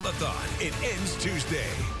It ends Tuesday.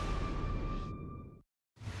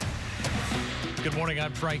 Good morning,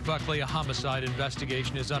 I'm Frank Buckley. A homicide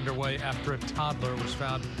investigation is underway after a toddler was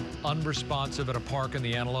found unresponsive at a park in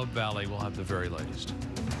the Antelope Valley. We'll have the very latest.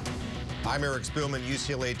 I'm Eric Spielman.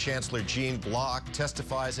 UCLA Chancellor Gene Block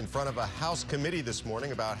testifies in front of a House committee this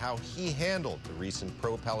morning about how he handled the recent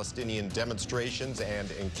pro-Palestinian demonstrations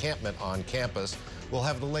and encampment on campus. We'll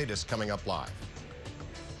have the latest coming up live.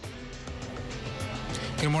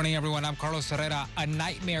 Good morning, everyone. I'm Carlos Herrera. A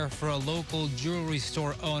nightmare for a local jewelry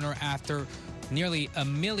store owner after nearly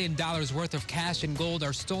 $1 million worth of cash and gold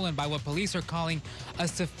are stolen by what police are calling a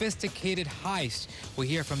sophisticated heist. We'll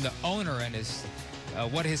hear from the owner and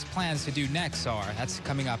what his plans to do next are. That's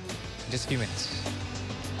coming up in just a few minutes.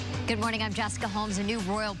 Good morning, I'm Jessica Holmes. A new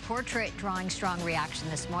royal portrait drawing strong reaction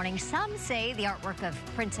this morning. Some say the artwork of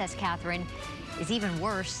Princess Catherine is even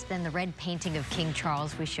worse than the red painting of King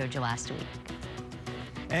Charles we showed you last week.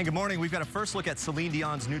 And good morning. We've got a first look at Celine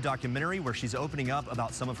Dion's new documentary where she's opening up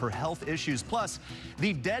about some of her health issues. Plus,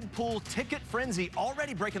 the Deadpool ticket frenzy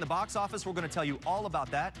already breaking the box office. We're going to tell you all about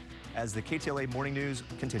that as the KTLA Morning News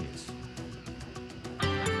continues.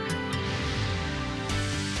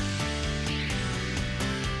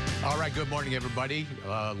 All right, good morning, everybody.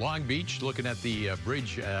 Long Beach, looking at the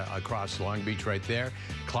bridge across Long Beach right there.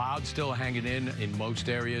 Clouds still hanging in most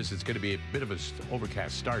areas. It's going to be a bit of an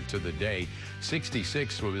overcast start to the day.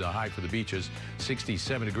 66 will be the high for the beaches.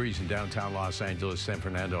 67 degrees in downtown Los Angeles, San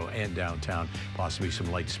Fernando, and downtown. Possibly some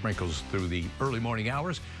light sprinkles through the early morning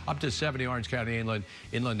hours. Up to 70 Orange County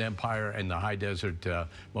Inland Empire, and the high desert.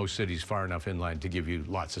 Most cities far enough inland to give you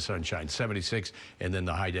lots of sunshine. 76, and then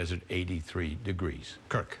the high desert, 83 degrees.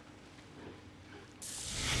 Kirk.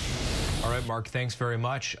 All right, Mark, thanks very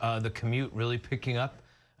much. The commute really picking up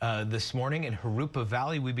this morning in Jurupa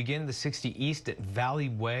Valley. We begin the 60 East at Valley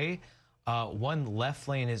Way. One left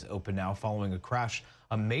lane is open now following a crash,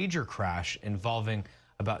 a major crash involving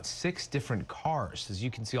about 6 different cars. As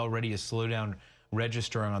you can see already, a slowdown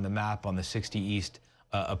registering on the map on the 60 East,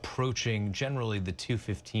 approaching generally the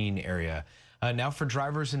 215 area. Now for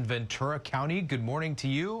drivers in Ventura County, good morning to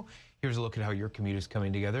you. Here's a look at how your commute is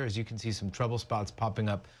coming together. As you can see, some trouble spots popping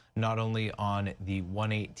up not only on the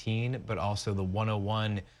 118, but also the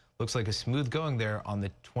 101. Looks like a smooth going there on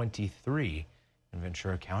the 23 in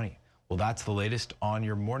Ventura County. Well, that's the latest on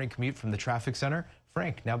your morning commute from the traffic center.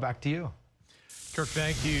 Frank, now back to you. Kirk,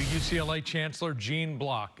 thank you. UCLA Chancellor Gene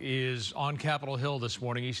Block is on Capitol Hill this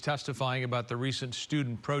morning. He's testifying about the recent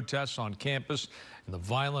student protests on campus and the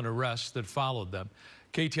violent arrests that followed them.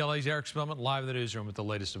 KTLA's Eric Spielman live in the newsroom with the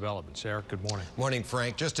latest developments. Eric, good morning. Morning,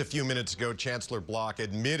 Frank. Just a few minutes ago, Chancellor Block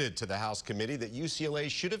admitted to the House committee that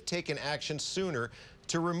UCLA should have taken action sooner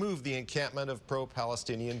to remove the encampment of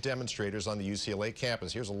pro-Palestinian demonstrators on the UCLA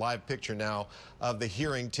campus. Here's a live picture now of the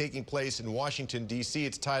hearing taking place in Washington, D.C.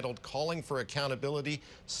 It's titled Calling for Accountability,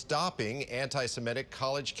 Stopping Anti-Semitic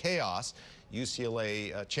College Chaos.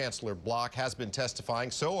 UCLA Chancellor Block has been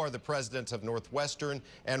testifying. So are the presidents of Northwestern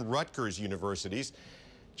and Rutgers universities.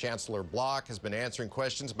 Chancellor Block has been answering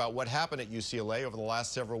questions about what happened at UCLA over the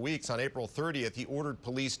last several weeks. On April 30th, he ordered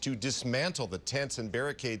police to dismantle the tents and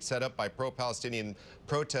barricades set up by pro-Palestinian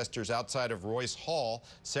protesters outside of Royce Hall.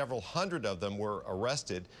 Several hundred of them were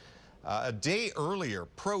arrested. A day earlier,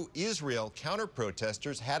 pro-Israel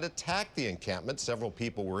counter-protesters had attacked the encampment. Several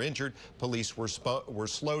people were injured. Police were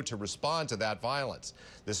slow to respond to that violence.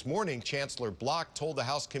 This morning, Chancellor Block told the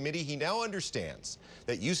House committee he now understands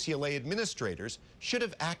that UCLA administrators should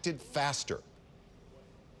have acted faster.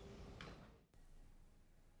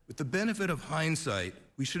 With the benefit of hindsight,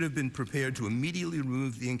 we should have been prepared to immediately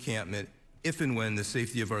remove the encampment if and when the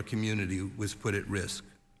safety of our community was put at risk.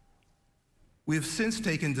 We have since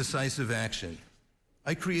taken decisive action.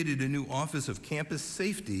 I created a new Office of Campus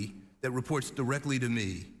Safety that reports directly to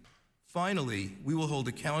me. Finally, we will hold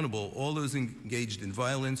accountable all those engaged in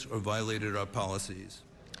violence or violated our policies.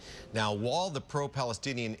 Now, while the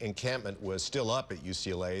pro-Palestinian encampment was still up at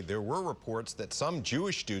UCLA, there were reports that some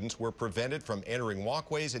Jewish students were prevented from entering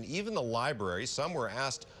walkways and even the library. Some were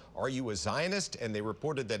asked, "Are you a Zionist?" And they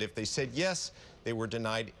reported that if they said yes, they were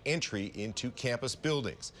denied entry into campus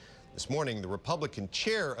buildings. This morning, the Republican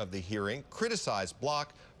chair of the hearing criticized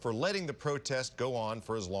Block for letting the protest go on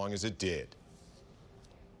for as long as it did.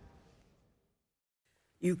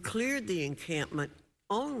 You cleared the encampment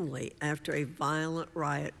only after a violent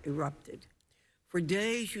riot erupted. For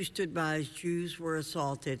days, you stood by as Jews were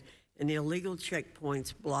assaulted and illegal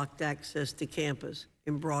checkpoints blocked access to campus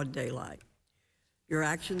in broad daylight. Your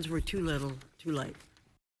actions were too little, too late.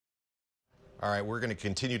 All right, we're going to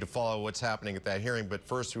continue to follow what's happening at that hearing, but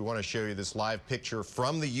first we want to show you this live picture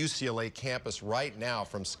from the UCLA campus right now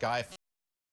from Sky.